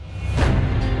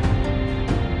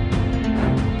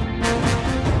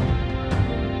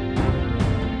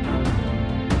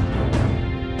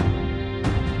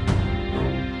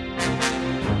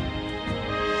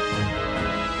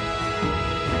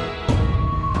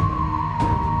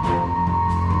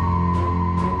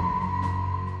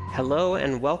Hello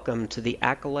and welcome to the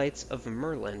Acolytes of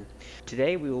Merlin.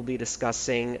 Today we will be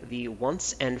discussing The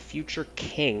Once and Future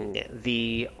King,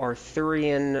 the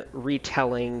Arthurian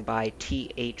retelling by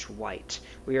T.H. White.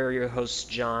 We are your hosts,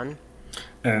 John.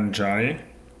 And Johnny.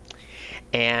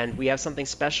 And we have something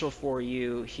special for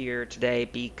you here today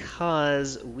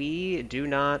because we do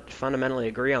not fundamentally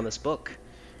agree on this book.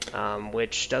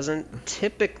 Which doesn't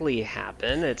typically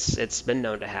happen. It's been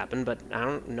known to happen, but I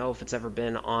don't know if it's ever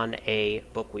been on a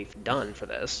book we've done for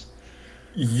this.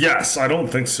 Yes, I don't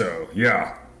think so.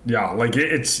 Yeah. Like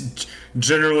it's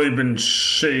generally been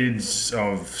shades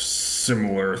of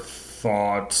similar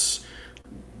thoughts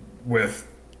with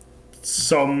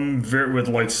some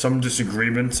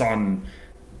disagreements on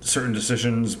certain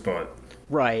decisions, but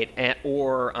Right,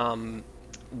 or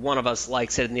one of us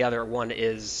likes it and the other one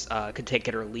is could take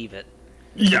it or leave it.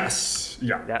 yes,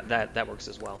 yeah. That works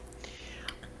as well.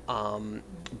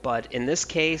 But in this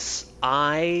case,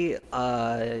 I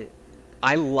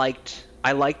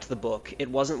liked the book. It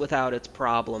wasn't without its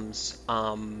problems,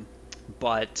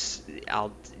 but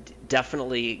I'll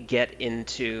definitely get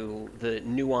into the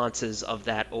nuances of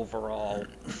that overall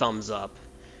thumbs up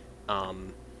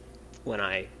when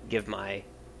I give my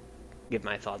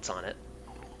thoughts on it.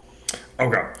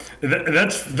 Okay,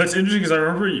 that's interesting because I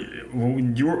remember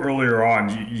when you were earlier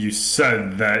on, you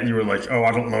said that you were like, oh,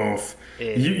 I don't know if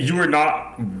you were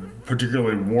not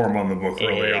particularly warm on the book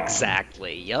early on.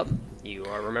 Exactly. Yep. You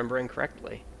are remembering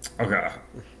correctly. Okay.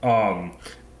 Then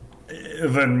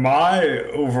my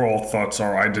overall thoughts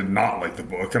are I did not like the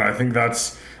book, and I think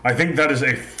that is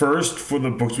a first for the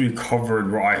books we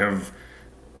covered where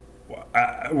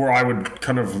I would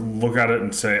kind of look at it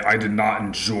and say I did not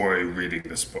enjoy reading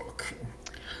this book.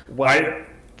 Well,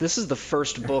 this is the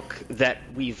first book that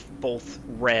we've both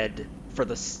read for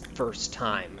the first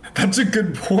time. That's a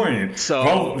good point. So,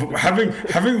 well, having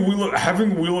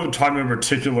Wheel of Time in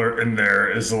particular in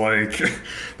there is like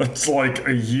that's like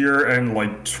a year and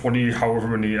like 20 however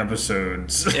many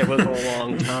episodes. It was a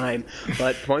long time,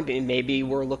 but point being, maybe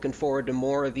we're looking forward to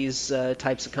more of these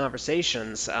types of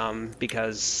conversations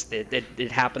because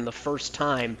it happened the first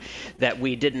time that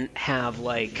we didn't have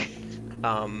like.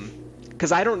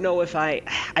 Because I don't know if I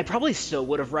probably still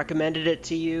would have recommended it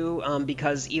to you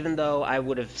because even though I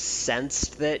would have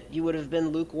sensed that you would have been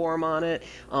lukewarm on it,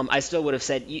 I still would have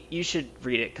said you should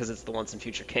read it because it's the Once and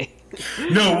Future King.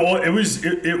 No, well, it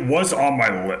was on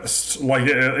my list. Like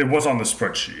it was on the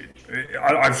spreadsheet.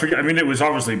 I forget. I mean, it was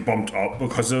obviously bumped up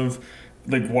because of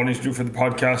like wanting to do for the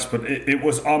podcast, but it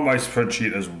was on my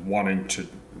spreadsheet as wanting to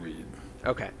read.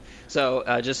 Okay,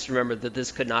 so just remember that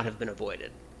this could not have been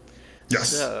avoided. Yes.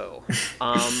 So,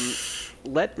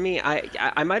 let me.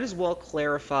 I might as well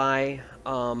clarify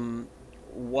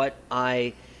what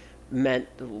I meant,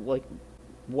 like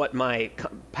what my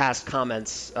past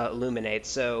comments illuminate.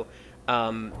 So,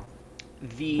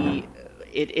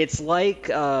 it's like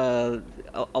a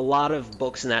lot of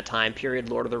books in that time period,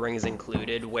 Lord of the Rings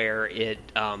included, where it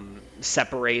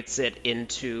separates it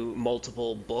into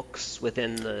multiple books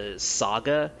within the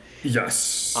saga.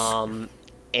 Yes.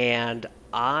 And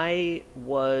I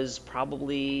was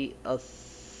probably a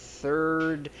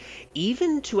third,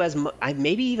 even to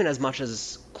maybe even as much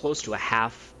as close to a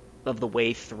half of the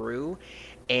way through,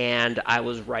 and I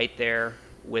was right there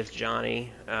with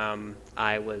Johnny.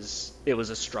 It was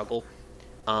a struggle,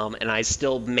 and I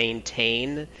still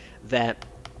maintain that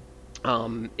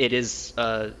it is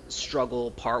a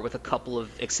struggle part with a couple of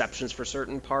exceptions for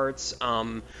certain parts.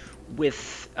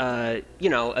 With a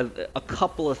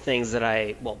couple of things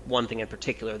one thing in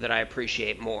particular that I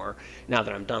appreciate more now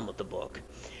that I'm done with the book.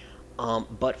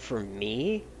 But for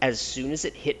me, as soon as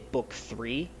it hit book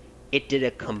 3, it did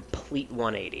a complete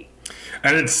 180.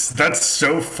 And that's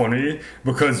so funny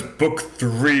because book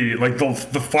 3, like the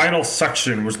final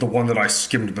section was the one that I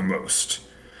skimmed the most.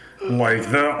 Like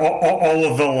all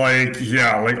of the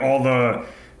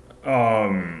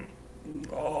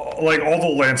like all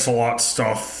the Lancelot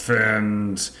stuff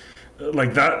and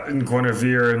like that and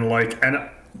Guinevere and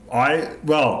I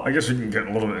guess we can get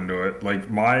a little bit into it. Like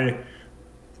my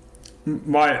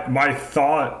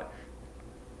thought,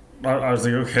 I was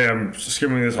like, okay, I'm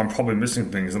skimming this, I'm probably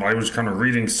missing things, and I was kind of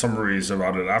reading summaries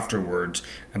about it afterwards,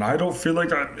 and I don't feel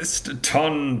like I missed a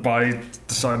ton by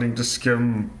deciding to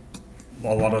skim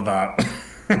a lot of that.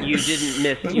 You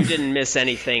didn't miss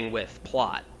anything with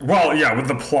plot. Well, yeah, with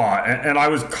the plot, and I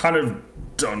was kind of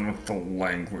done with the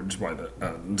language by the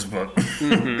end, but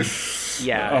Mm-hmm.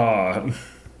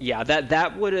 Yeah,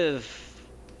 that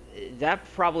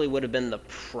probably would have been the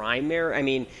primary. I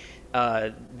mean,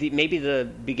 maybe the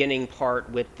beginning part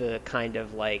with the kind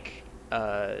of like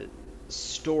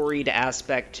storied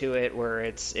aspect to it where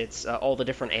it's all the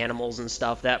different animals and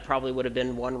stuff. That probably would have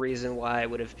been one reason why I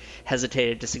would have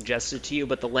hesitated to suggest it to you,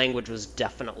 but the language was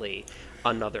definitely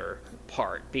another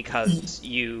part because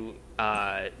you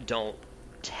don't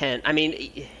tend. I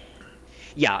mean,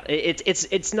 yeah,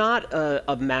 it's not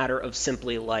a matter of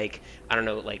simply like I don't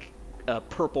know like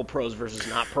purple prose versus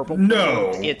not purple prose.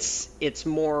 No. It's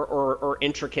more or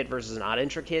intricate versus not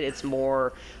intricate. It's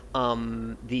more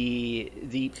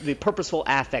the purposeful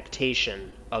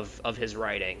affectation of his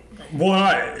writing.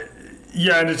 Well,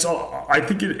 yeah, and I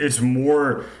think it's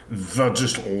more the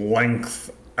just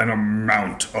length and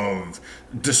amount of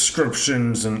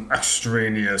descriptions and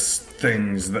extraneous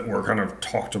things that were kind of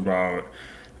talked about,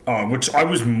 which I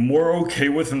was more okay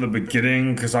with in the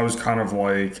beginning because I was kind of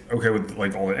like okay with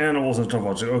like all the animals and stuff. I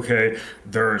was like, okay,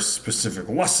 there are specific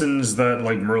lessons that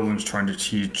like Merlin's trying to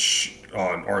teach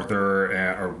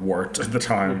Arthur or Wart at the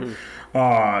time.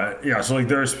 Yeah, so like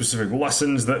there are specific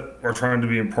lessons that are trying to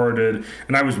be imparted,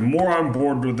 and I was more on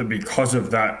board with it because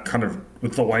of that kind of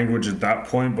with the language at that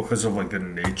point because of like the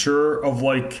nature of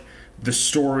like the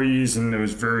stories, and it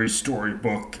was very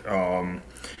storybook.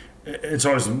 And so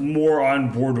I was more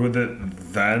on board with it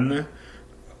then.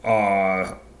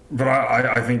 But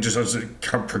I think just as it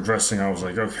kept progressing, I was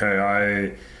like,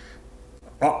 okay,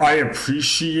 I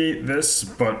appreciate this,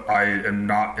 but I am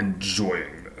not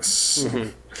enjoying this.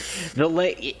 And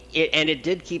it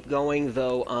did keep going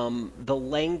though. The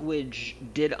language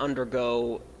did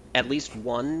undergo at least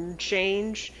one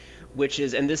change, which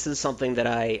is, and this is something that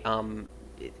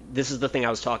this is the thing I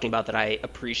was talking about that I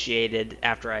appreciated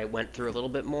after I went through a little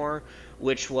bit more,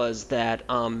 which was that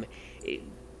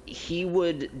he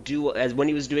would do as when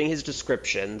he was doing his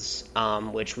descriptions,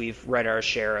 which we've read our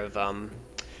share of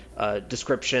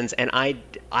descriptions, and I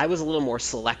was a little more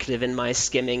selective in my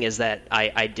skimming, is that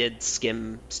I did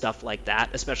skim stuff like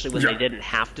that, especially when they didn't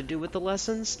have to do with the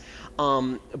lessons.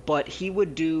 But he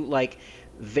would do like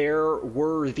there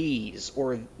were these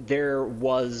or there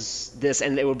was this,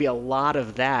 and there would be a lot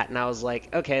of that, and I was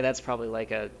like, okay, that's probably like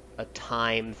a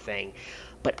time thing.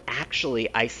 But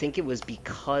actually, I think it was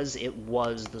because it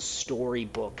was the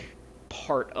storybook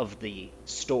part of the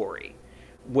story,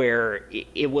 where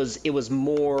it was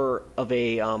more of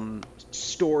a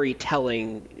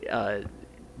storytelling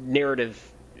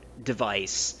narrative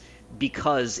device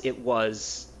because it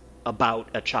was about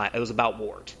a child. It was about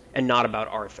Wart and not about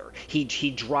Arthur.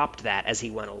 He dropped that as he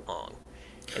went along,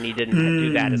 and he didn't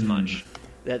do that as much.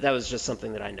 That was just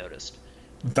something that I noticed.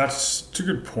 That's a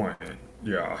good point.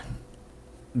 Yeah.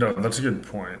 No, that's a good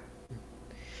point.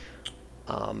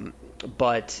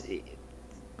 But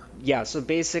yeah, so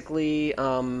basically, I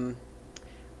don't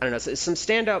know. So some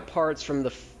standout parts from the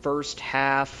first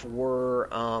half were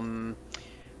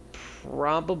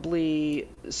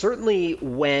certainly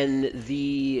when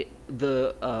the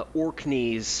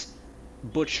Orkneys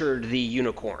butchered the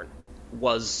unicorn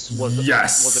was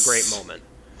a great moment.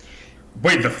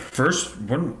 Wait, the first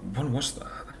when was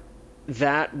that?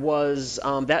 That was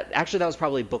that was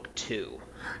probably book 2.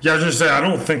 Yeah, I was just say I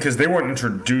don't think because they weren't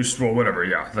introduced. Well, whatever.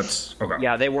 Yeah, that's okay.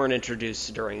 Yeah, they weren't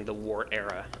introduced during the Wart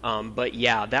era. But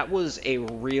yeah, that was a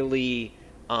really.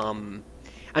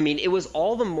 I mean, it was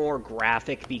all the more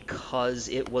graphic because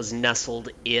it was nestled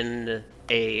in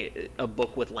a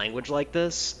book with language like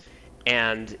this,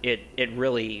 and it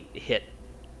really hit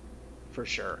for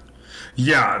sure.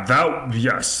 Yeah,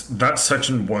 that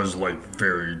section was like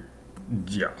very,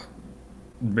 yeah.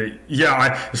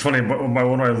 It's funny, but one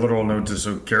of my literal notes is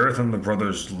so Gareth and the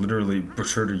brothers literally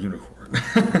butchered a unicorn.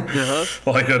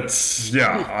 Like it's and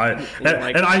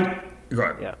I go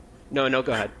ahead. Yeah, no,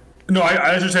 go ahead. No,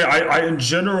 I should say I in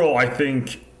general I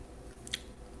think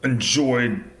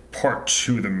enjoyed part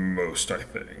 2 the most. I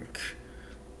think,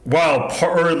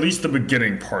 or at least the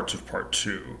beginning parts of part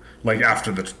 2, like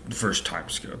after the first time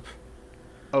skip.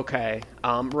 Okay.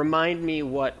 Remind me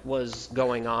what was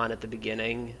going on at the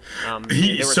beginning.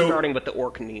 They were starting with the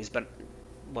Orkneys, but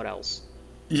what else?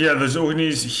 Yeah, the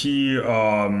Orkneys.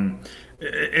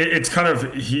 It's kind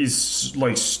of he's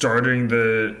like starting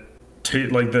the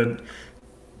table.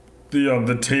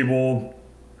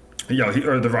 Yeah,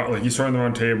 he's starting the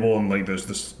round table, and like there's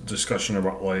this discussion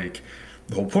about like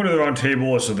the whole point of the round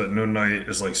table is so that no knight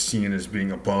is like seen as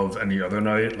being above any other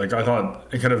knight. Like I thought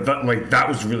it kind of that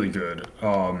was really good.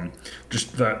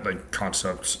 Just that like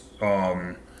concept.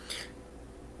 And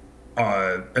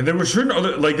there were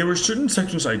certain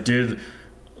sections I did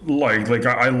like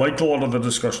I liked a lot of the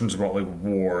discussions about like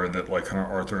war that like kind of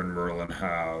Arthur and Merlin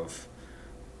have.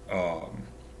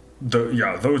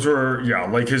 Those are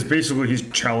like he's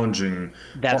challenging.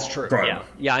 That's true.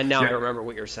 Yeah. Now I remember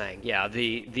what you're saying. Yeah,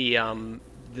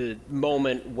 the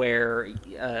moment where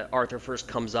Arthur first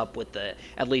comes up with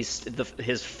at least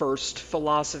his first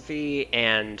philosophy,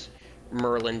 and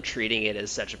Merlin treating it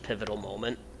as such a pivotal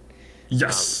moment. That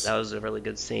Yes. was a really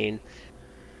good scene.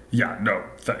 Yeah. No.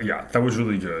 Yeah. That was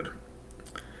really good.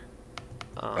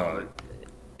 Uh, Um,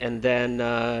 and then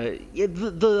yeah,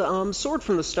 the sword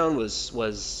from the stone was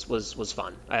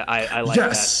fun. I like that.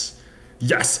 yes.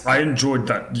 Yes. I enjoyed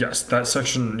that. Yes. That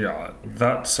section. Yeah.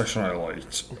 That section I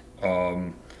liked.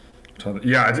 Um,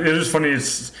 yeah. It is funny.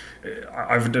 It's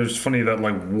funny that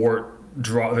like Wart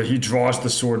that he draws the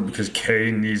sword because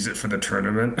Kay needs it for the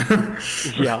tournament,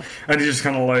 Yeah. and he's just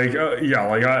kind of like, yeah,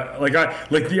 like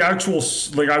the actual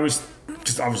like I was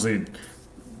just obviously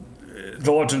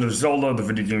the Legend of Zelda, the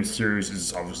video game series,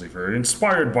 is obviously very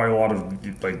inspired by a lot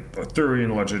of like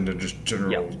Arthurian legend and just Yep.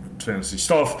 general fantasy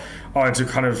stuff. To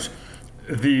kind of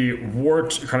the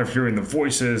Wart kind of hearing the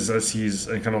voices as he's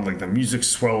and kind of like the music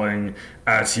swelling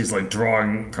as he's like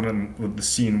drawing kind of with the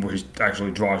scene where he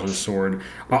actually draws his sword.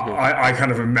 Hmm. I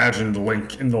kind of imagined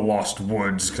Link in the Lost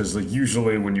Woods because like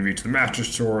usually when you reach the Master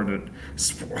Sword,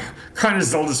 kind of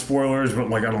Zelda spoilers, but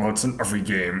like I don't know, it's in every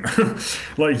game.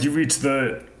 Like you reach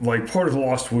the like part of the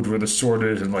Lost Woods where the sword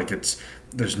is, and like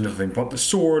there's nothing but the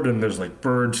sword, and there's like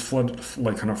birds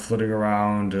like kind of flitting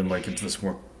around, and like it's this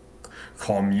more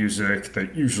calm music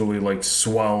that usually like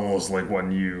swells like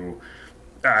when you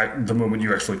at the moment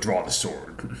you actually draw the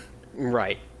sword.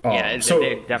 Right. Yeah, they So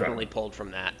definitely pulled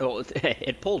from that. Oh,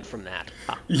 it pulled from that.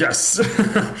 Ha. yes,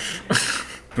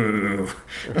 boo.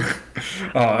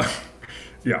 Uh,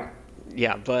 yeah,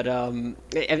 Yeah, but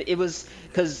it was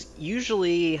because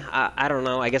usually I don't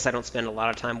know. I guess I don't spend a lot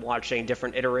of time watching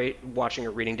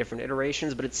or reading different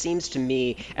iterations. But it seems to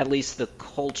me, at least the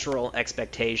cultural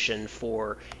expectation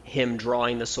for him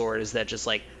drawing the sword is that just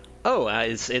like, oh,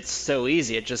 it's so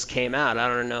easy. It just came out. I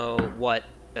don't know what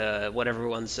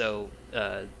everyone's so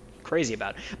crazy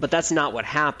about. But that's not what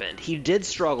happened. He did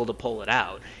struggle to pull it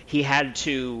out. He had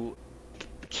to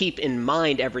keep in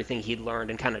mind everything he'd learned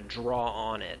and kind of draw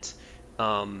on it,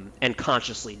 and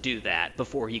consciously do that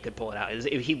before he could pull it out.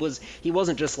 He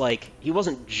wasn't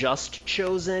just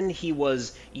chosen. He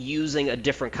was using a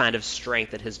different kind of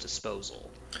strength at his disposal.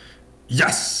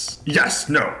 yes,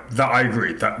 no, that I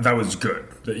agree. That was good.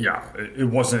 Yeah, it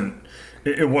wasn't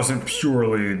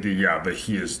purely the yeah that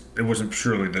he is. It wasn't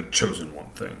purely the chosen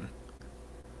one thing.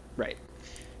 Right.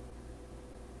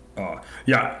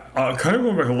 Yeah, kind of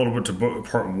going back a little bit to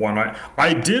part one,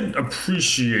 I did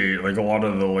appreciate like a lot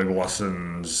of the like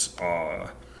lessons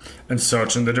and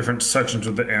such, and the different sections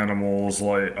of the animals,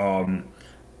 like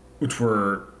which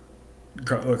were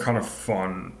kind of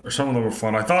fun. Or some of them were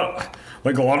fun. I thought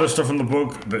like a lot of stuff in the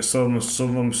book that some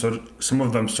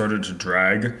of them started to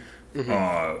drag.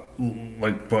 Hmm.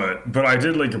 Like but I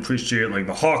did like appreciate like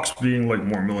the hawks being like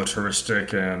more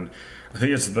militaristic, and I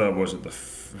think it's the was it the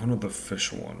one of the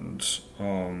fish ones.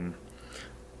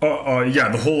 Yeah,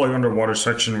 the whole like underwater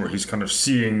section where he's kind of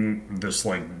seeing this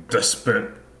like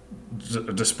despotic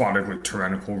like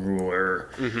tyrannical ruler.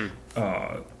 Hmm.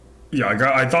 Yeah,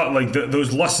 I thought like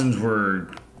those lessons were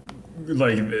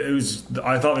like it was.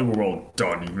 I thought they were well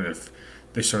done, even if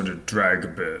they started to drag a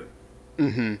bit.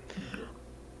 Hmm.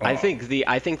 I think the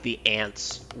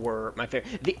ants were my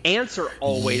favorite. The ants are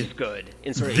always good.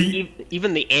 In sort of The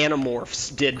even the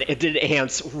animorphs did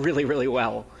ants really really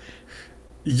well.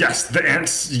 Yes, the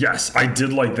ants. Yes, I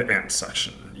did like the ant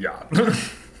section. Yeah,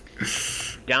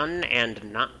 Done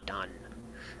and not done.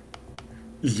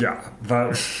 yeah.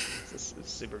 That. It's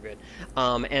super good.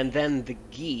 And then the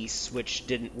geese, which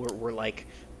didn't were like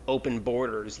open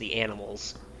borders, the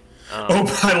animals. Oh, Um,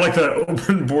 I like that.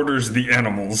 Open borders, the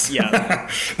animals. yeah,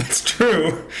 That's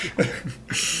true.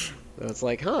 so it's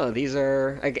like, huh, these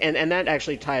are, and that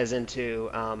actually ties into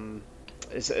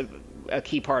is a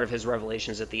key part of his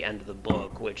revelations at the end of the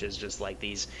book, which is just like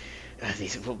these.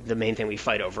 The main thing we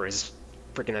fight over is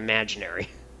freaking imaginary.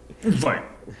 Like,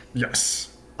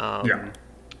 yes, yeah, Um,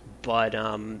 but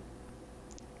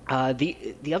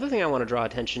the other thing I want to draw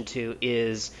attention to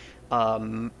is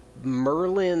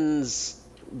Merlin's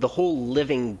the whole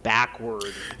living backward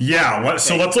yeah.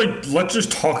 So thing. let's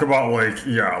just talk about like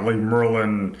yeah, like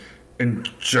Merlin in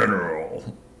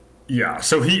general. Yeah,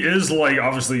 so he is like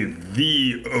obviously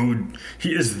he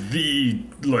is the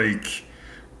like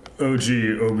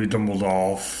OG Obi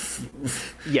Dumbledore,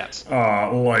 Yes,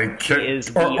 like he is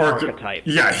the archetype.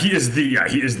 yeah he is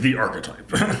the archetype.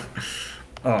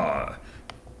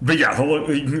 But yeah,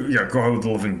 yeah, go ahead with the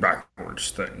living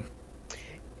backwards thing.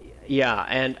 Yeah,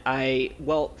 and I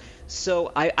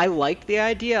liked the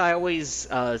idea. I always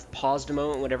paused a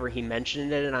moment whenever he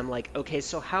mentioned it, and I'm like, okay,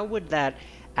 so how would that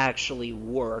actually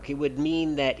work. It would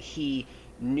mean that he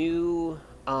knew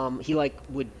he like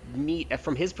would meet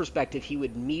from his perspective he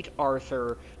would meet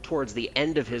Arthur towards the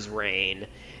end of his reign,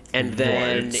 and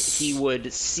then he Right.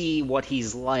 would see what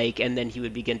he's like, and then he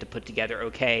would begin to put together,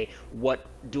 okay, what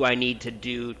do I need to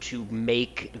do to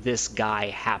make this guy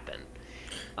happen?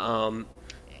 um,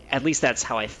 at least that's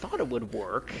how I thought it would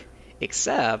work,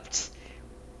 except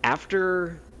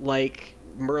after like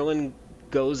Merlin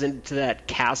goes into that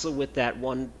castle with that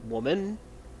one woman,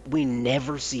 we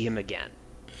never see him again.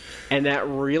 And that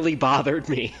really bothered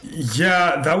me.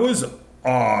 Yeah, that was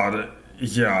odd.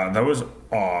 Yeah, that was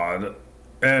odd.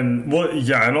 And well,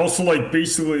 yeah, and also like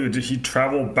basically did he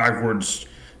travel backwards?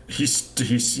 He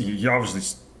obviously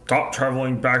stopped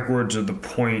traveling backwards at the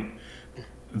point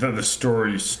that the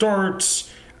story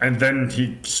starts, and then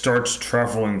he starts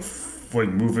traveling like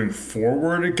moving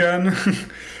forward again.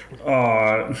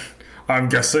 uh, I'm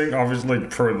guessing, obviously, like,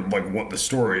 per like what the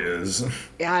story is.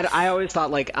 Yeah, I always thought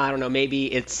like I don't know,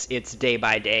 maybe it's day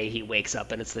by day he wakes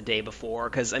up and it's the day before,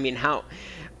 because I mean how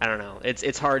I don't know,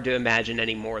 it's hard to imagine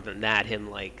any more than that, him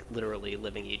like literally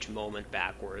living each moment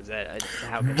backwards.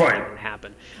 How could that Right, even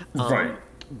happen? right.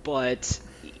 But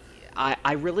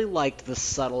I really liked the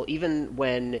subtle, even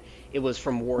when it was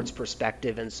from Ward's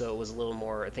perspective, and so it was a little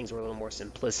more, things were a little more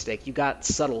simplistic. You got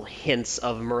subtle hints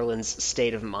of Merlin's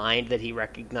state of mind, that he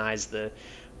recognized the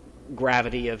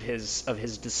gravity of his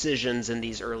decisions in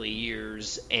these early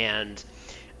years, and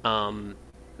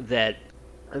that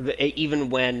even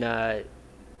when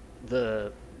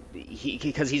the he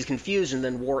because he's confused, and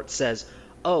then Wart says,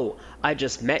 "Oh, I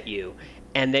just met you,"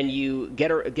 and then you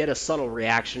get a subtle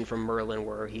reaction from Merlin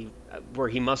where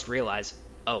he must realize,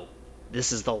 "Oh,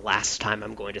 this is the last time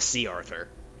I'm going to see Arthur."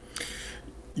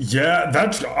 Yeah,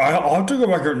 I'll have to go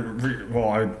back and well,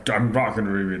 I'm not going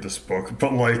to reread this book,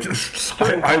 but like,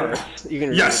 Certain parts you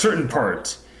can yeah, read. certain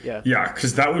parts, Yeah, yeah,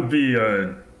 because that would be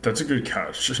that's a good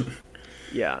catch.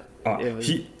 yeah. It was.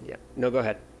 He Yeah. No, go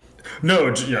ahead. no,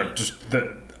 yeah, just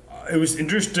that it was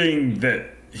interesting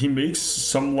that he makes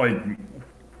some like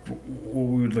what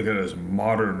we would look at as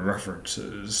modern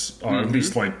references, at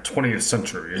least like 20th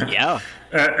century. Yeah.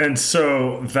 And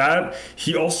so that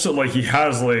he also like he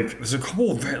has like there's a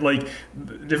couple of like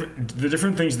the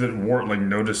different things that Wart like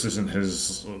notices in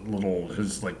his little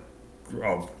his like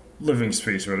living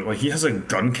space, but like he has a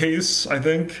gun case, I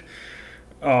think.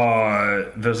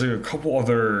 There's like a couple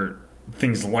other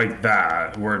things like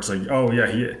that where it's like, oh yeah,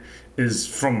 he is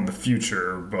from the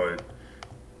future, but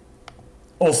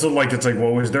also like it's like,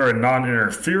 well, is there a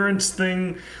non-interference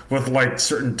thing with like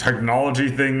certain technology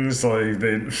things like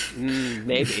they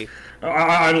Maybe.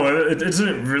 I don't know, it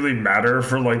doesn't really matter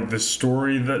for like the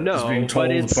story that is being No,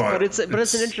 told, but but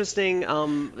it's an interesting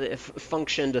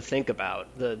function to think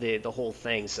about, the whole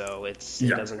thing. So it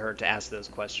yeah, doesn't hurt to ask those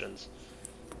questions.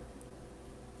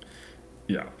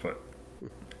 yeah, but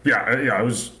yeah, it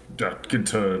was good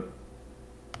to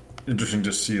interesting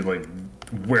to see like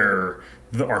where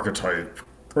the archetype,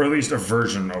 or at least a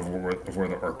version of where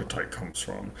the archetype comes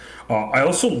from. I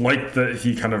also like that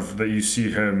he kind of that you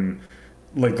see him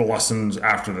like the lessons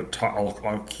after the time.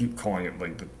 I'll keep calling it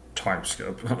like the time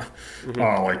skip,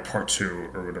 like part two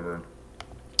or whatever.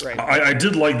 Right. I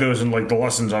did like those, and like the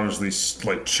lessons obviously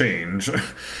like change,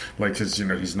 like because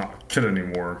he's not a kid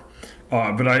anymore.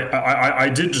 But I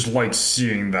did just like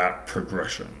seeing that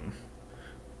progression,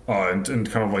 and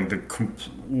kind of like the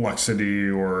complexity,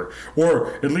 or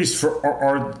at least for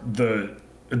are the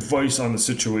advice on the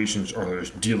situations Arthur's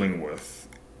dealing with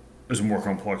is more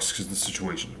complex because the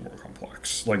situation is more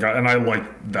complex. And I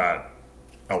like that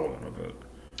element of it.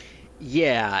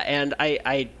 Yeah, and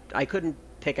I couldn't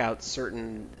pick out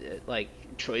certain like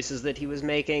choices that he was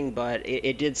making, but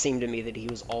it did seem to me that he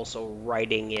was also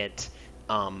writing it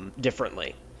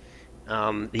differently.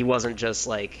 He wasn't just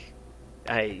like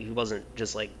he wasn't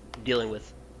just like dealing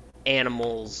with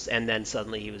animals, and then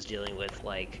suddenly he was dealing with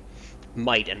like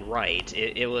might and right.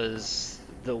 It was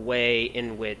the way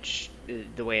in which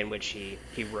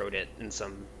he wrote it in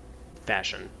some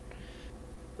fashion,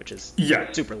 which is Yeah,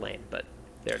 super lame, but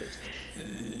there it is.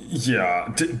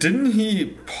 yeah. Didn't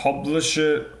he publish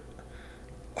it?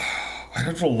 I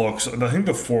have to look. So I think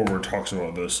the foreword talks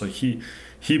about this. Like he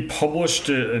published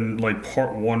it in like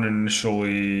part one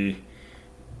initially,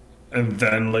 and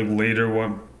then like later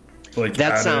went like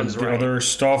That added sounds the right. other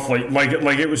stuff. Like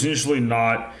it was initially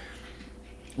not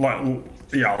like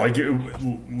yeah like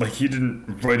he didn't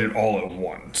write it all at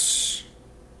once.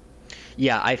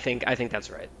 Yeah, I think that's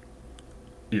right.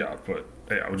 Yeah, but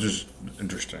yeah, it was just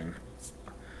interesting.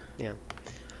 Yeah.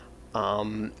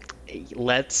 Um,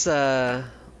 let's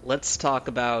talk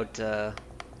about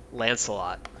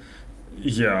Lancelot.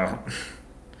 Yeah.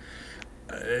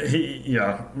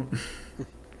 Yeah.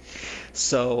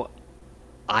 So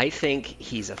I think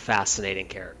he's a fascinating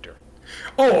character.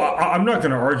 Oh, I'm not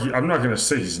gonna argue. I'm not gonna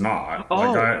say he's not.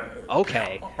 Like Oh,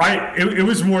 okay. it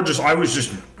was more just I was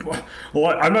just.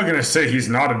 Well, I'm not gonna say he's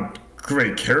not a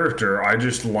great character. I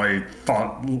just like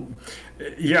thought,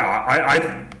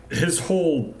 yeah, his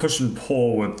whole push and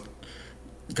pull with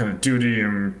kind of duty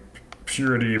and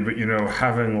purity, but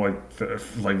having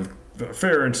the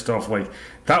affair and stuff like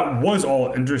that was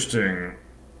all interesting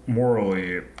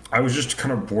morally. I was just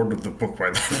kind of bored with the book by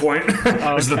that point.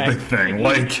 Is the Okay. big thing.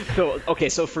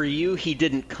 Like, So for you, he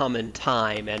didn't come in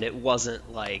time, and it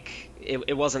wasn't like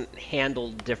it wasn't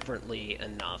handled differently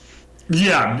enough.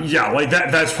 yeah, like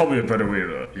that. That's probably a better way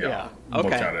to Yeah. look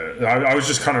Okay. at it. I was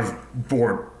just kind of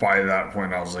bored by that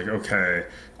point. I was like, okay,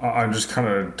 I'm just kind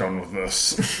of done with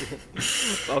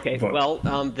this. Okay. But Well,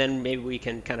 then maybe we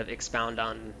can kind of expound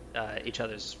on each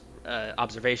other's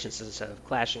observations instead of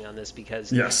clashing on this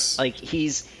because, yes, like,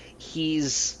 he's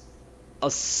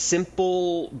a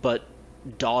simple but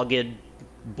dogged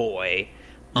boy,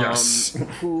 yes,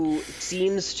 who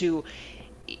seems to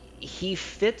he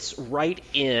fits right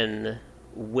in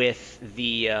with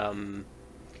the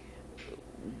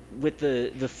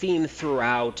theme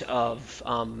throughout of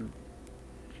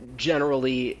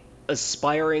generally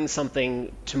aspiring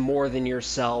something to more than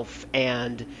yourself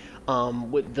and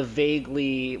with the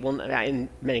vaguely well in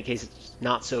many cases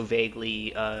not so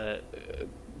vaguely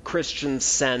Christian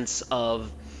sense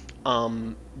of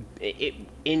um,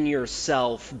 in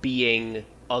yourself being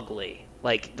ugly,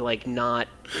 like not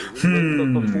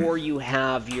before you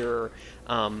have your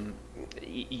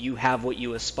you have what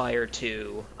you aspire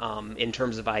to in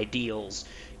terms of ideals.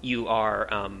 You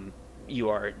are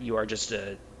just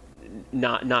a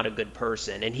not a good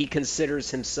person, and he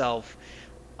considers himself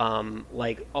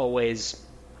like always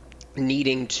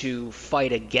needing to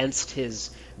fight against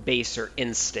his baser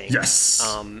instincts.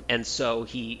 yes, And so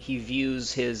he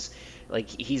views his like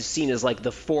he's seen as like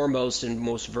the foremost and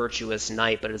most virtuous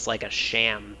knight, but it's like a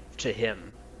sham to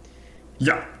him,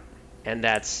 yeah, and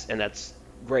that's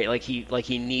great. Like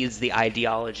he needs the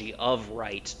ideology of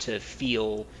right to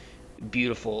feel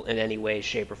beautiful in any way,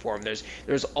 shape, or form.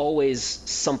 There's always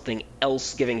something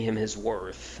else giving him his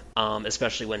worth,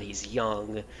 especially when he's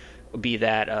young, be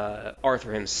that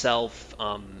Arthur himself,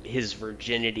 his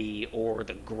virginity, or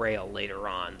the Grail later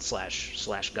on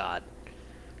slash God.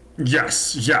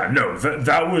 yes, yeah. No,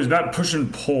 that push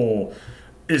and pull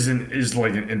is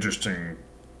like an interesting,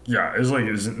 yeah, is an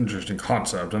interesting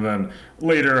concept, and then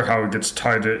later how it gets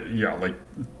tied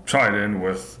in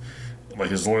with like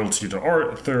his loyalty to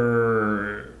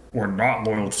Arthur or not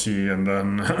loyalty, and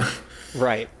then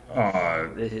Right. uh,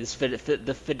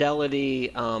 The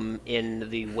fidelity in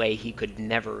the way he could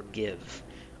never give,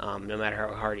 no matter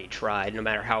how hard he tried, no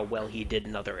matter how well he did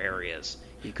in other areas,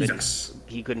 yes,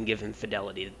 he couldn't give him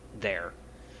fidelity there.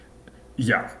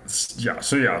 yeah.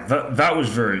 So yeah, that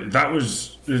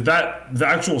the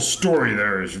actual story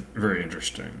there is very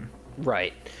interesting.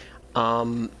 Right.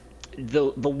 Um, the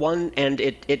one and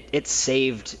it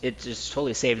just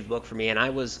totally saved the book for me. And I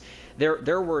was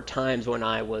there were times when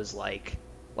I was like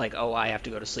oh I have to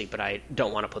go to sleep, but I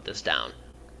don't want to put this down.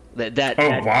 That that Oh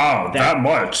that wow, that that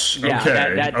much? Yeah,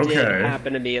 that Okay, that did okay.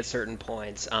 happen to me at certain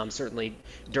points. Certainly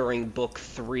during book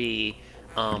three,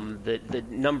 the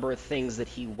number of things that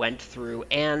he went through,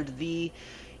 and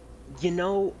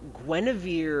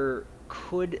Guinevere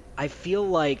could. I feel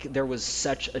like there was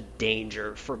such a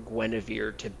danger for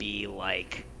Guinevere to be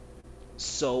like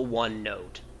so one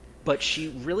note, but she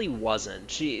really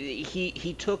wasn't.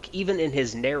 He took even in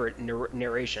his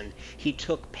narration, he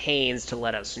took pains to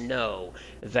let us know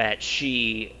that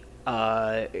she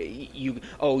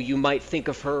you might think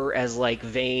of her as like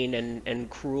vain and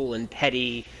cruel and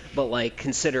petty, but like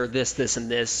consider this and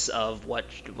this of what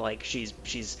like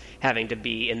she's having to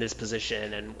be in this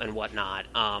position and whatnot.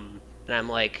 And I'm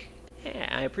like, yeah,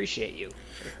 I appreciate you.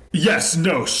 Yes,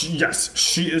 no, she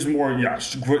is more.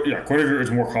 Yes, yeah, Guinevere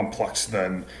is more complex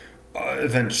than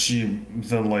like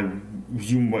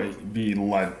you might be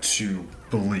led to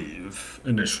believe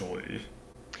initially.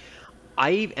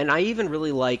 I even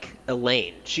really like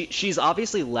Elaine. She's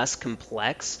obviously less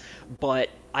complex, but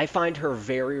I find her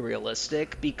very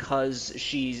realistic because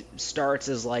she starts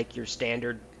as like your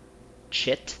standard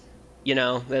chit.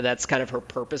 That's kind of her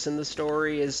purpose in the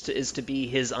story is to be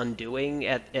his undoing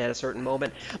at a certain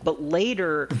moment. But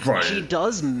later she Right.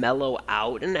 does mellow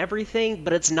out and everything,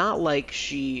 but it's not like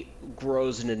she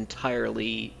grows an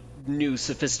entirely new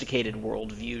sophisticated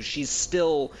worldview. She's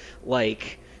still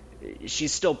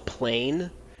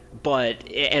plain, but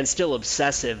and still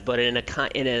obsessive, but in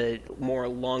a more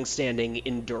long-standing,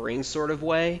 enduring sort of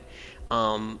way.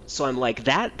 So I'm like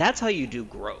that. That's how you do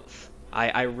growth.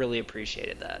 I really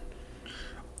appreciated that.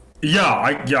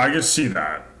 I can see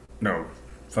that. No,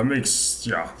 that makes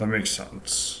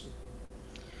sense.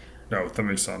 No, that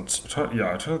makes sense. I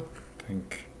try to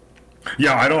think.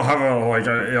 Yeah, I don't have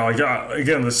a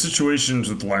again, the situations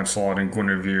with Lancelot and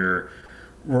Guinevere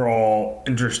were all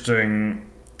interesting.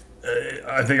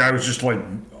 I think I was just like,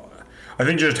 I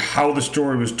think just how the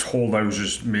story was told, I was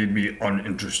just made me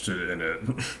uninterested in it.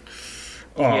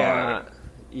 uh, Yeah,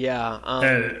 yeah.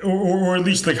 or at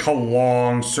least like how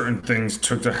long certain things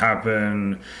took to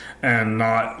happen, and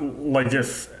not like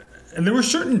if. And there were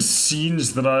certain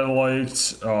scenes that I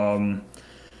liked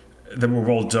that were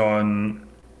well done,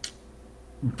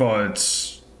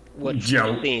 but What yeah,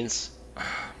 scenes?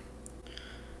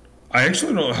 I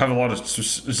actually don't have a lot of.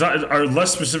 Is that are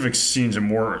less specific scenes and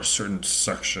more certain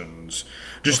sections.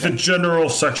 Just the Okay. general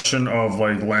section of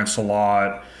like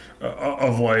Lancelot,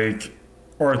 of like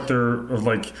Arthur, of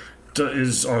like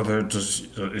is Arthur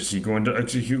is he going to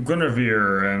execute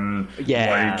Guinevere, and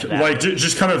Yeah, that.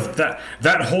 just kind of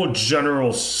that whole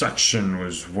general section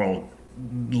was well,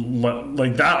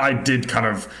 like that I did kind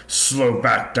of slow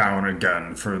back down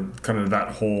again for kind of that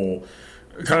whole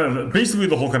kind of basically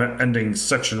the whole kind of ending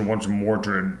section once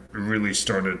Mordred really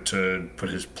started to put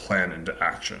his plan into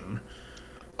action.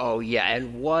 Oh yeah,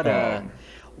 and Um,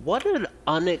 what an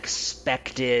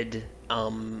unexpected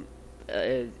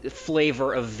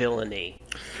flavor of villainy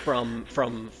from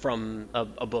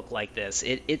a book like this.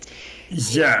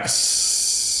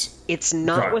 yes. It's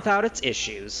not God. without its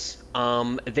issues.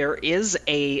 There is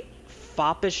a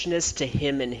foppishness to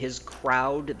him and his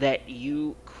crowd that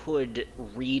you could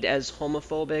read as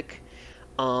homophobic.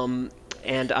 Um,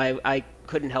 and I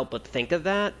couldn't help but think of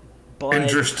that. But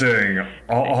Interesting.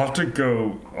 I'll have to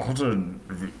go. I'll have to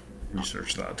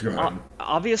research that. Go ahead.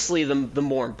 obviously, the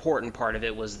more important part of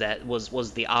it was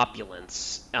the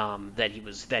opulence that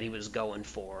he was going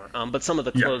for. But some of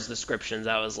the Yeah. clothes descriptions,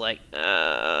 I was like,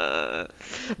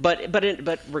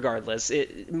 but regardless,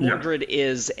 Yeah. Mordred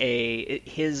is a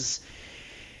his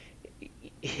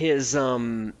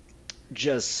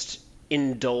just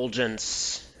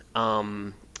indulgence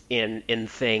in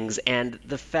things, and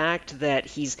the fact that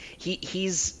he's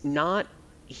not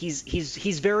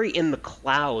he's very in the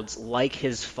clouds like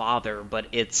his father, but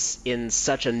it's in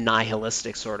such a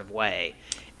nihilistic sort of way,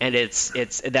 and it's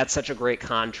that's such a great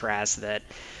contrast that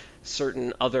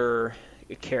certain other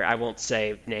I won't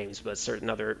say names, but certain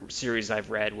other series I've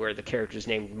read where the character's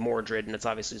named Mordred and it's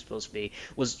obviously supposed to be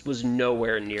was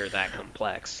nowhere near that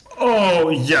complex. Oh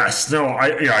yes. No.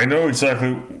 I know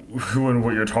exactly who and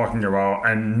what you're talking about,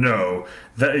 and no,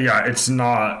 that it's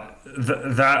not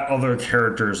that other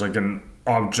character is like an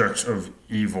object of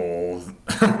evil,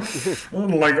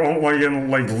 like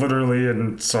literally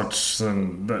and such,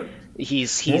 and that.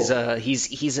 Well,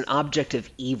 He's an object of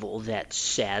evil that's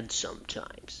sad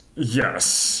sometimes.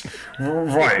 yes,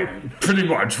 right, pretty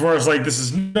much. Whereas like this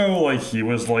is no like he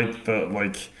was like the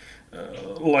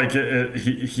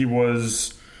he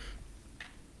was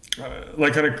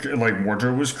like kind of like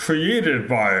Mordred was created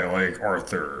by like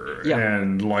Arthur Yeah.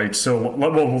 and like so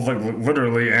like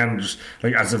literally and just,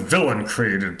 like as a villain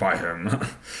created by him.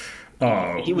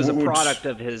 He was a Which product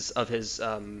of his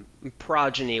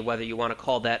progeny, whether you want to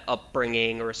call that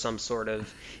upbringing or some sort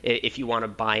of, if you want to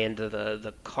buy into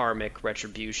the karmic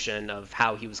retribution of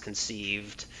how he was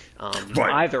conceived.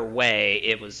 right, Either way,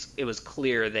 it was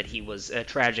clear that he was a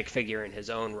tragic figure in his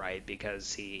own right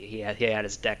because he had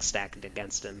his deck stacked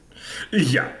against him.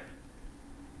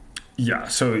 yeah,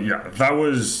 so that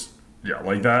was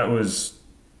like that was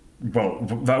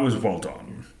well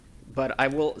done. But I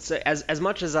will say, as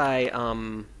much as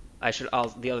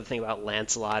the other thing about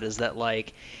Lancelot is that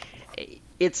like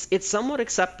it's somewhat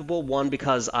acceptable. One,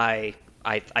 because I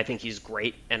think he's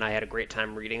great, and I had a great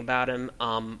time reading about him.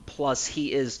 Plus,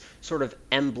 he is sort of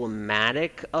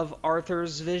emblematic of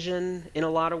Arthur's vision in a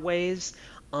lot of ways.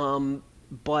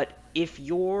 But if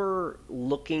you're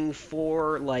looking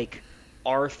for like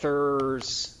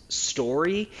Arthur's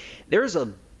story, there's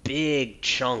a big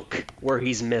chunk where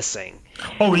he's missing.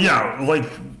 Oh yeah, like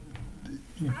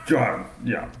God,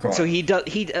 yeah, go So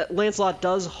ahead. Lancelot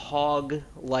does hog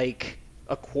like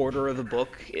a quarter of the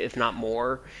book, if not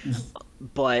more.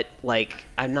 But like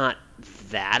I'm not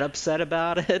that upset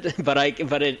about it. But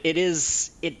it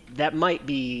is it that might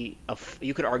be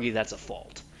you could argue that's a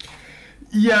fault.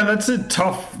 Yeah, that's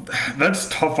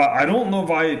tough. I don't know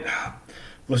if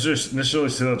let's just necessarily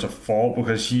say that's a fault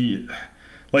because he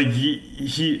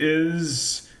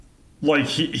is. like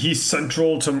he's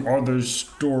central to Arthur's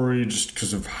story just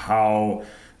because of how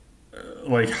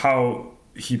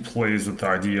he plays with the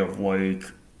idea of like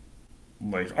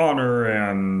honor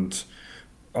and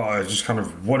just kind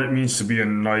of what it means to be a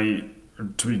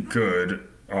knight, to be good,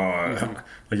 Hmm.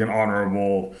 like an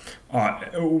honorable,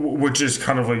 which is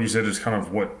kind of like you said, is kind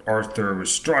of what Arthur was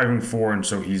striving for, and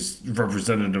so he's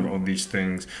representative of these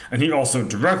things, and he also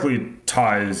directly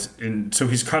ties in. So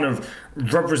he's kind of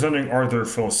representing Arthur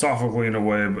philosophically in a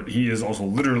way, but he is also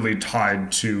literally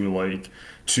tied to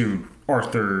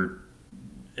Arthur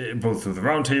both with the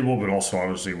Round Table, but also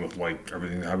obviously with like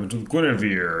everything that happens with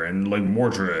Guinevere and like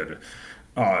Mordred.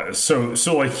 So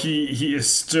like he is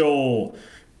still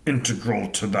integral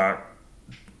to that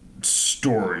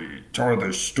story, to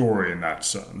Arthur's story in that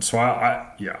sense. So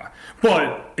I yeah,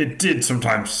 but it did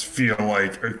sometimes feel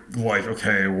like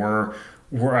okay, we're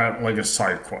at like a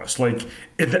side quest. Like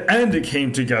at the end, it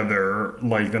came together.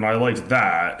 Like then I liked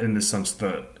that in the sense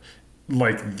that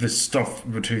like this stuff,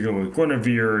 particularly with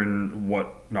Guinevere and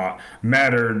whatnot,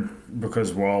 mattered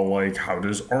because well, like how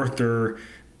does Arthur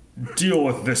deal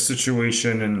with this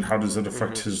situation and how does it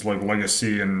affect Hmm. his like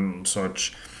legacy and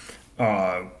such.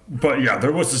 But yeah,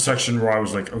 there was a section where I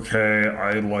was like, okay,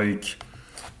 I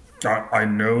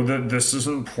know that this is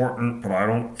important, but I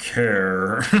don't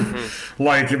care. Hmm.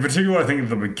 Like in particular, I think at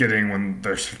the beginning when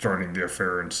they're starting the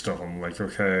affair and stuff, I'm like,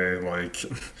 okay, like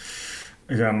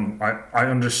again,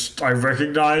 I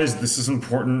recognize this is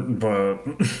important, but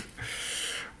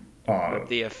uh, But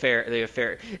the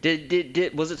affair,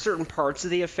 did was it certain parts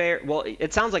of the affair? Well,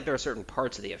 it sounds like there are certain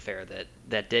parts of the affair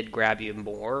that did grab you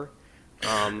more.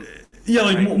 yeah,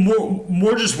 like Right?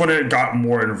 more just when it got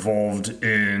more involved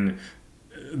in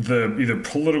the either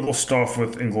political stuff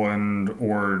with England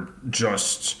or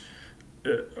just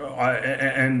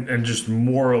and just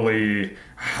morally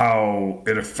how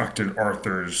it affected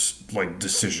Arthur's like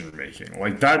decision making.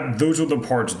 Like that, those were the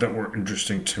parts that were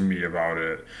interesting to me about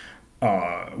it.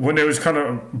 When it was kind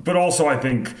of, but also I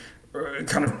think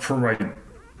kind of per my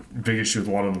big issue with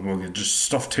a lot of the book, it just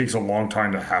stuff takes a long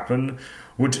time to happen,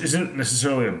 which isn't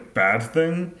necessarily a bad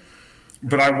thing.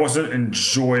 But I wasn't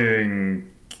enjoying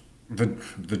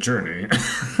the journey.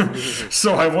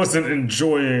 So I wasn't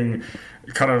enjoying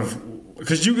kind of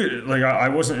because you get like I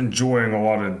wasn't enjoying a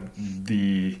lot of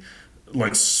the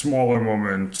like smaller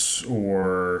moments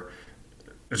or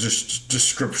just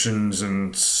descriptions and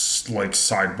like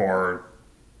sidebar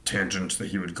tangents that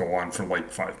he would go on for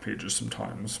like 5 pages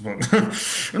sometimes. But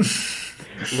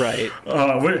Right.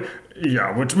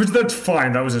 yeah, which that's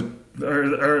fine. That was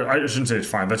or I shouldn't say it's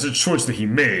fine. That's a choice that he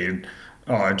made.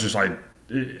 Just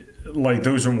like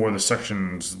those are more the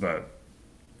sections that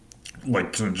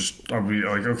like kind of just I'll be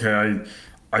like, okay,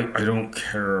 I don't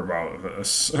care about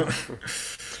this,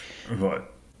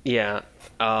 but Yeah.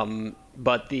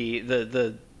 But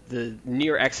the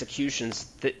near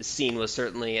executions scene was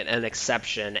certainly an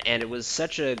exception, and it was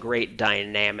such a great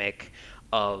dynamic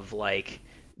of like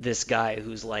this guy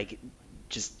who's like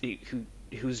just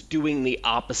who's doing the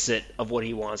opposite of what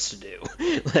he wants to do.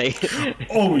 Like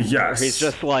oh where he's yes,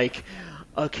 just like,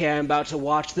 okay, I'm about to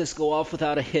watch this go off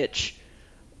without a hitch.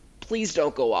 Please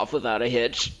don't go off without a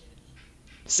hitch.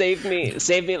 Save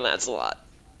me, Lancelot.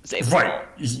 Save us right, all.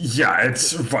 yeah,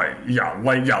 it's right, yeah,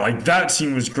 like that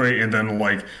scene was great, and then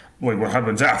like what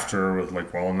happens after with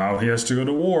like well now he has to go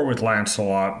to war with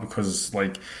Lancelot because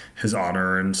like his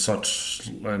honor and such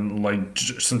and like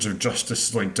sense of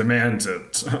justice like demands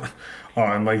it,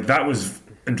 and like that was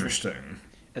interesting.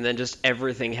 And then just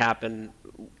everything happened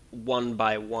one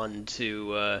by one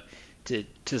to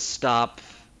stop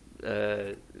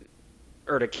uh,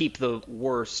 or to keep the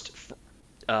worst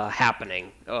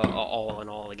happening all in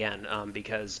all again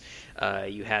because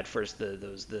you had first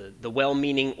the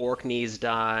well-meaning Orkneys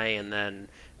die and then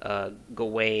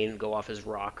Gawain go off his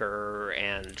rocker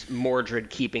and Mordred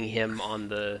keeping him on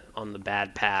the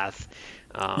bad path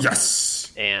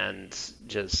Yes. and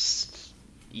just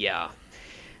yeah.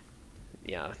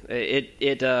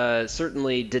 It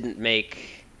certainly didn't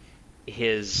make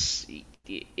his.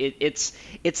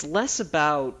 It's less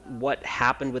about what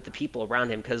happened with the people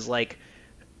around him because like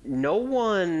no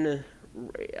one,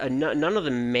 none of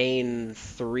the main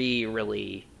three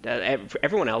really.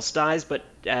 Everyone else dies, but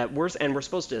we're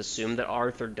supposed to assume that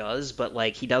Arthur does, but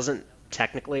like he doesn't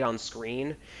technically on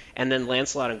screen, and then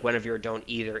Lancelot and Guinevere don't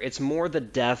either. It's more the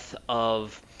death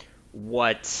of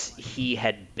what he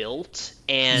had built,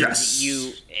 and Yes.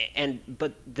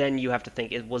 but then you have to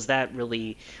think, was that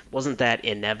really, wasn't that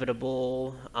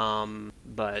inevitable?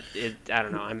 But I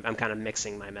don't know. I'm kind of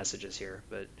mixing my messages here,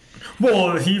 but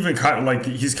Well, he even kind of like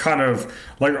he's kind of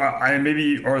like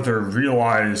maybe Arthur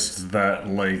realized that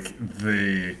like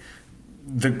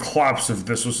the collapse of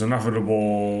this was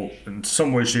inevitable in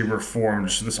some way, shape, or form.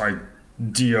 Just this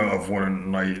idea of what a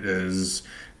knight is,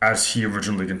 as he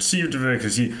originally conceived of it,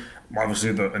 because he obviously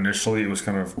initially it was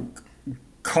kind of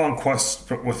conquest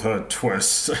but with a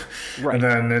twist, and right.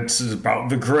 then it's about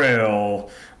the Grail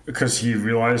because he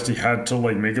realized he had to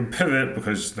like make a pivot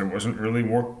because there wasn't really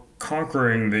more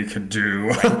conquering they could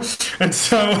do. And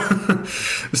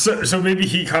so maybe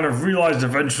he kind of realized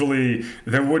eventually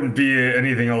there wouldn't be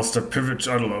anything else to pivot.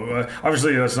 I don't know,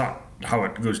 obviously that's not how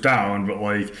it goes down, but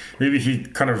like maybe he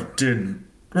kind of did.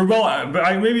 Well,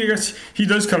 but maybe I guess he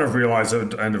does kind of realize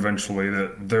it, and eventually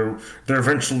that there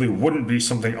eventually wouldn't be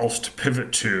something else to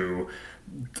pivot to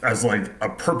as like a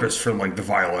purpose for like the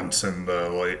violence and the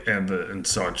like and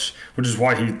such, which is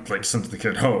why he like sent the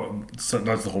kid home. So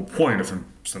that's the whole point of him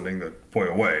sending the boy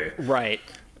away. Right.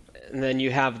 And then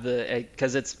you have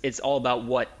because it's all about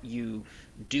what you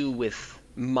do with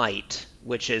might,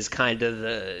 which is kind of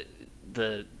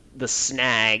the the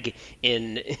snag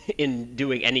in in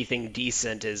doing anything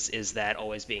decent is that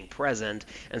always being present.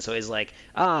 And so he's like,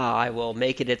 I will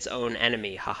make it its own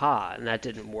enemy, haha, and that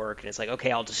didn't work. And it's like,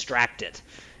 okay, I'll distract it.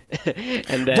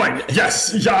 And then Right?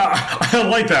 Yes. Yeah. I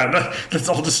like that. That's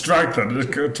all distracting.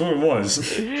 That's what it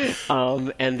was.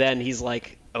 and then he's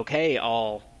like, okay,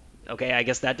 I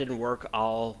guess that didn't work.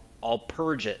 I'll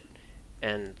purge it.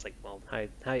 And it's like, well, how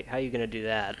are you gonna do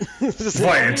that?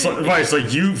 Right. It's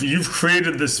like you've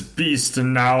created this beast,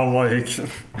 and now like,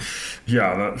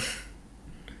 yeah, that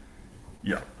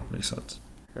yeah makes sense.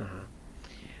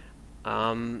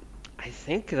 I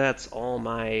think that's all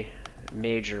my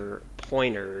major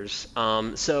pointers.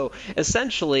 So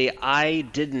essentially, I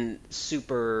didn't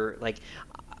super like.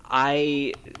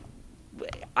 I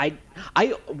I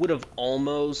I would have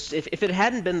almost, if it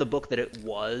hadn't been the book that it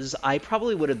was, I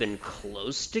probably would have been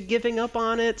close to giving up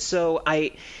on it. So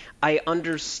I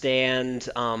understand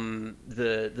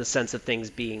the sense of things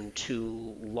being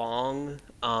too long.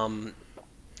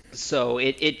 So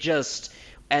it just,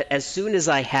 as soon as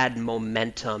I had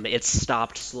momentum, it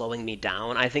stopped slowing me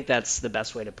down. I think that's the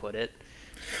best way to put it.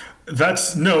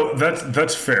 That's no,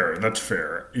 that's fair. That's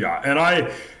fair. Yeah, and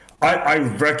I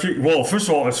reckon. Well, first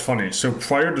of all, it's funny. So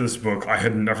prior to this book, I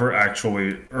had never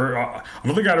actually, or I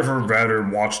don't think I'd ever read or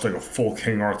watched like a full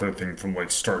King Arthur thing from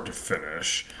like start to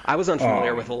finish. I was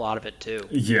unfamiliar with a lot of it too.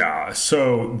 Yeah,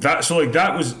 so like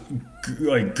that was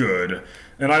like good,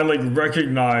 and I like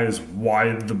recognize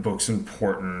why the book's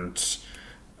important.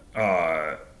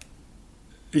 Uh,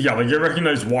 yeah, like I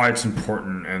recognize why it's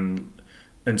important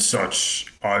and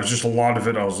such. It's just a lot of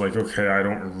it. I was like, okay, I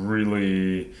don't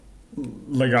really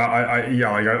like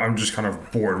yeah, like I'm just kind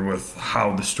of bored with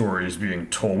how the story is being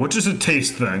told, which is a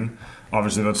taste thing.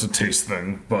 Obviously, that's a taste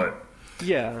thing, but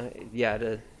Yeah,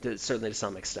 certainly to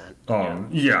some extent. Yeah.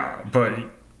 yeah, but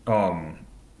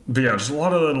yeah, just a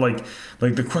lot of the,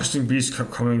 like the questing beast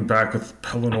kept coming back with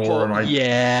Pelennor, Oh, and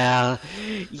yeah,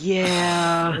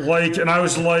 yeah. like, and I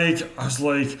was like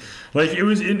it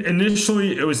was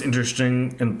initially it was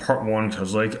interesting in part one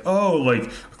because like, oh, like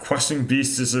a questing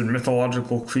beast is a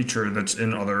mythological creature that's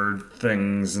in other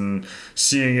things, and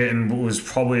seeing it and was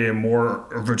probably a more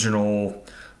original.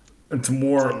 It's It's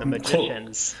more in the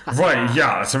magicians. right,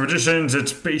 yeah. So magicians,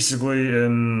 it's basically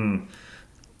in.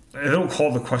 They don't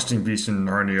call the questing beast in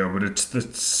Narnia, but it's the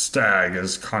stag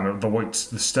is kind of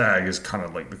the stag is kind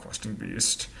of like the questing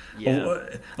beast. Yeah.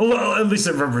 Well, at least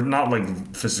not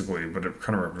like physically, but it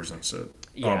kind of represents it.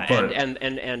 Yeah, But and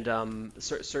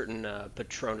certain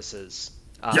Patronuses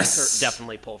yes,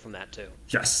 definitely pull from that too.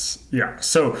 yes, yeah,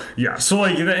 so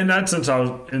like in that sense, I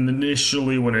was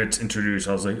initially when it's introduced,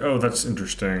 I was like, oh, that's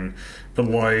interesting. But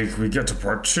like we get to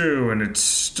part two, and it's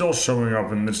still showing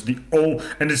up, and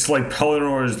and it's like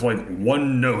Pelennor is like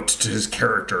one note to his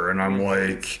character, and I'm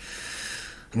like,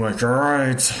 all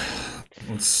right,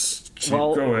 let's keep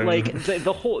Well, going. like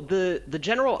the whole the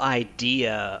general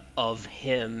idea of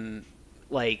him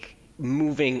like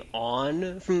moving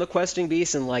on from the questing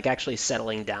beast and like actually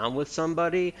settling down with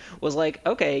somebody was like,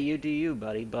 okay, you do you,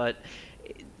 buddy, but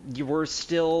you were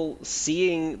still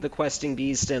seeing the questing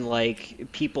beast and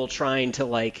like people trying to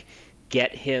like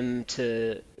get him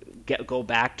to go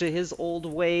back to his old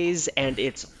ways, and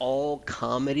it's all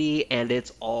comedy and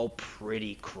it's all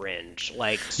pretty cringe,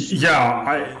 like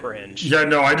Yeah, super cringe.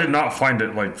 no, I did not find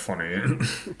it like funny.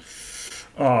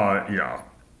 Yeah.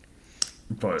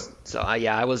 But So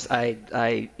yeah,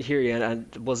 I hear you, and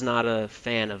I was not a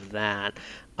fan of that.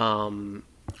 Um,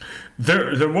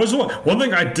 there was one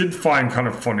thing I did find kind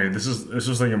of funny. This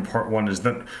was like in part one is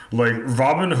that like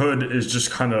Robin Hood is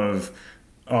just kind of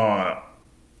uh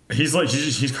he's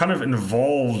kind of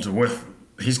involved with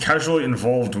he's casually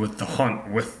involved with the hunt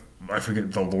with I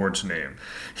forget the Lord's name.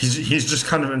 He's just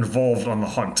kind of involved on the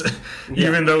hunt, yeah,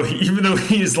 even though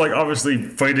he's like obviously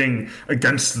fighting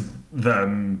against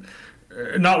them,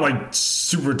 not like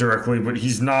super directly, but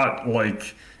he's not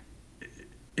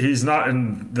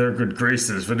in their good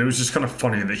graces. But it was just kind of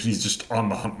funny that he's just on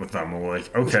the hunt with them. I'm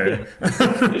like, okay,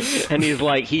 and he's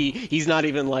like he's not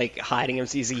even like hiding him.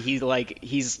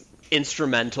 He's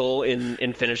instrumental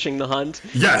in finishing the hunt.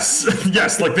 yes,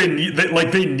 yes, like they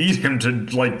need him to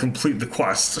like complete the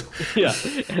quest. Yeah,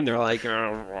 and they're like,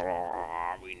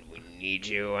 we need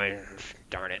you.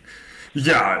 Darn it.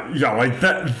 Yeah, yeah, like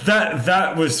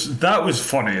that was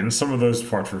funny, and some of those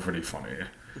parts were pretty funny.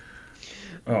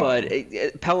 But Um,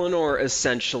 Pellinor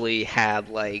essentially had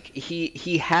like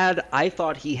he had I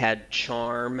thought he had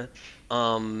charm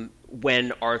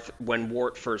when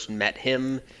Wart first met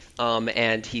him,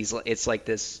 and it's like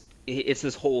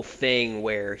this whole thing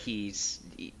where he's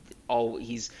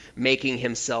making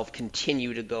himself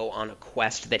continue to go on a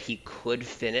quest that he could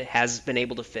finish has been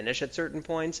able to finish at certain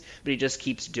points, but he just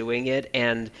keeps doing it,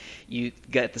 and you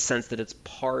get the sense that it's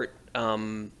part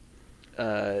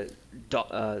uh,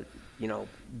 du- you know,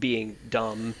 being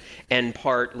dumb and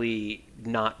partly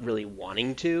not really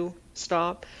wanting to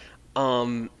stop.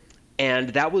 Um, and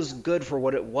that was good for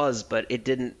what it was, but it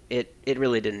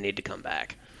really didn't need to come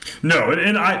back. no,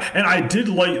 and I did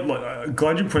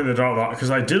glad you pointed that out because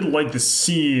I did like the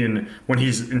scene when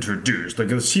he's introduced, like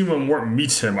the scene when Wart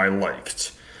meets him. I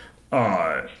liked,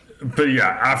 uh, but yeah,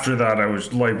 after that, I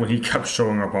was like when he kept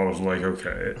showing up, I was like,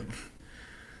 okay,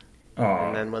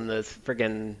 And then when the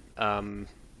friggin'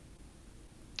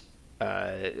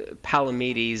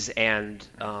 Palamedes and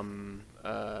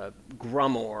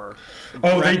Grummore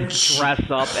oh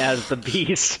dress up as the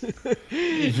beast.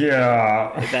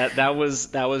 yeah, That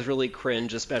was really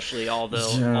cringe, especially all the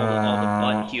butt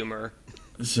yeah, humor.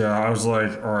 yeah. I was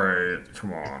like, all right,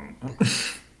 come on.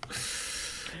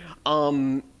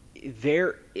 Um,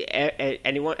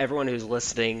 everyone who's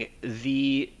listening,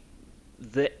 the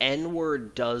N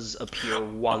word does appear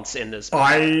once in this book.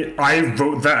 I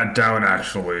wrote that down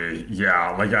actually.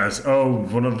 Yeah, like as oh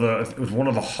it was one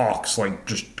of the hawks like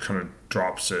just kind of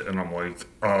drops it and I'm like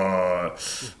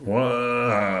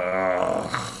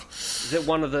what Is it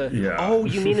one of the? yeah Oh,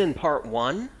 you mean in part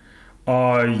one?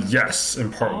 yes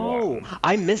in part Oh, one.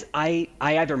 I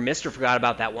either missed or forgot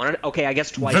about that one. Okay, I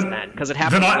guess twice Then then, because it then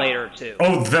happens I later too.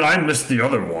 then I missed the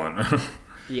other one.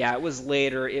 Yeah, it was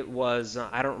later. It was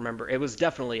I don't remember. It was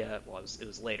definitely it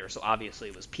was later. So obviously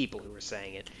it was people who were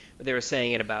saying it, but they were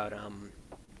saying it about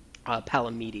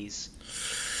Palamedes.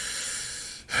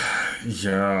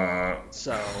 Yeah,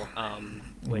 So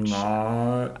which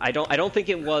not I don't think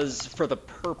it was for the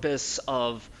purpose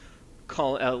of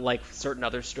like certain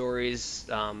other stories,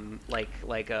 like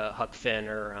Huck Finn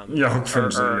yeah Hook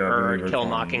Finch yeah I or believe it's Kill one.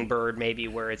 Mockingbird, maybe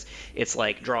where it's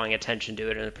like drawing attention to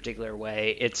it in a particular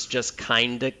way. It's just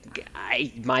kind of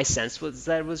my sense was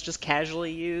that it was just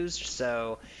casually used,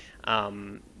 so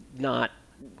not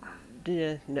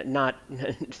not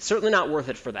certainly not worth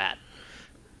it for that.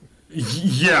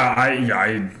 It's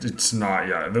not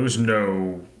yeah there was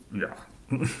no yeah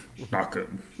not good.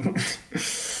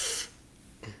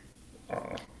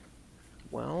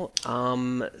 Well,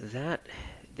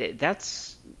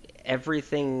 that's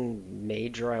everything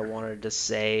major I wanted to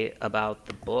say about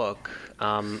the book.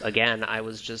 Again, I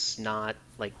was just not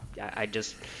like I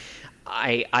just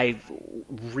I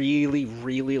really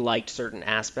really liked certain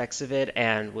aspects of it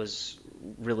and was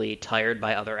really tired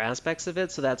by other aspects of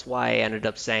it. So that's why I ended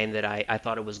up saying that I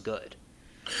thought it was good,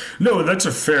 No, that's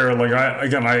a fair. Like I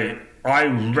kind of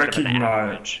an recognize.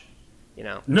 average, you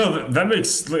know. No, that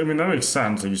makes. I mean, that makes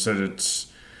sense. Like you said,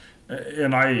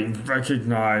 and I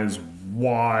recognize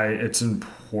why it's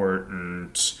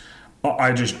important.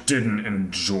 I just didn't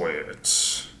enjoy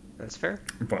it. That's fair.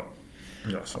 But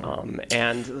yeah, so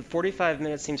And 45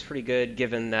 minutes seems pretty good,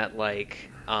 given that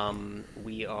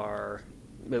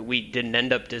we didn't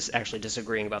end up actually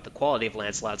disagreeing about the quality of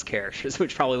Lancelot's characters,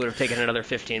 which probably would have taken another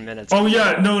 15 minutes. oh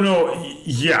yeah, no,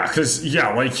 yeah, because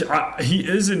yeah, like he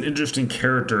is an interesting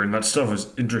character, and that stuff is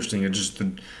interesting. It just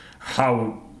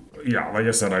how, yeah, like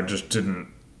I said, I just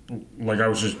didn't like. I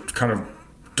was just kind of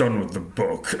done with the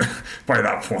book by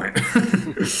that point.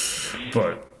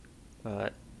 But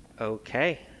But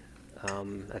okay,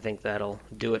 I think that'll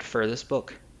do it for this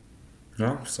book.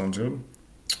 yeah, sounds good.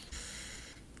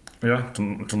 Yeah,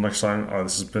 until next time,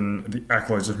 this has been the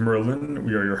Acolytes of Merlin.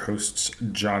 We are your hosts,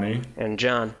 Johnny, And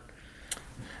John.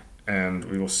 and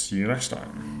we will see you next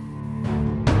time.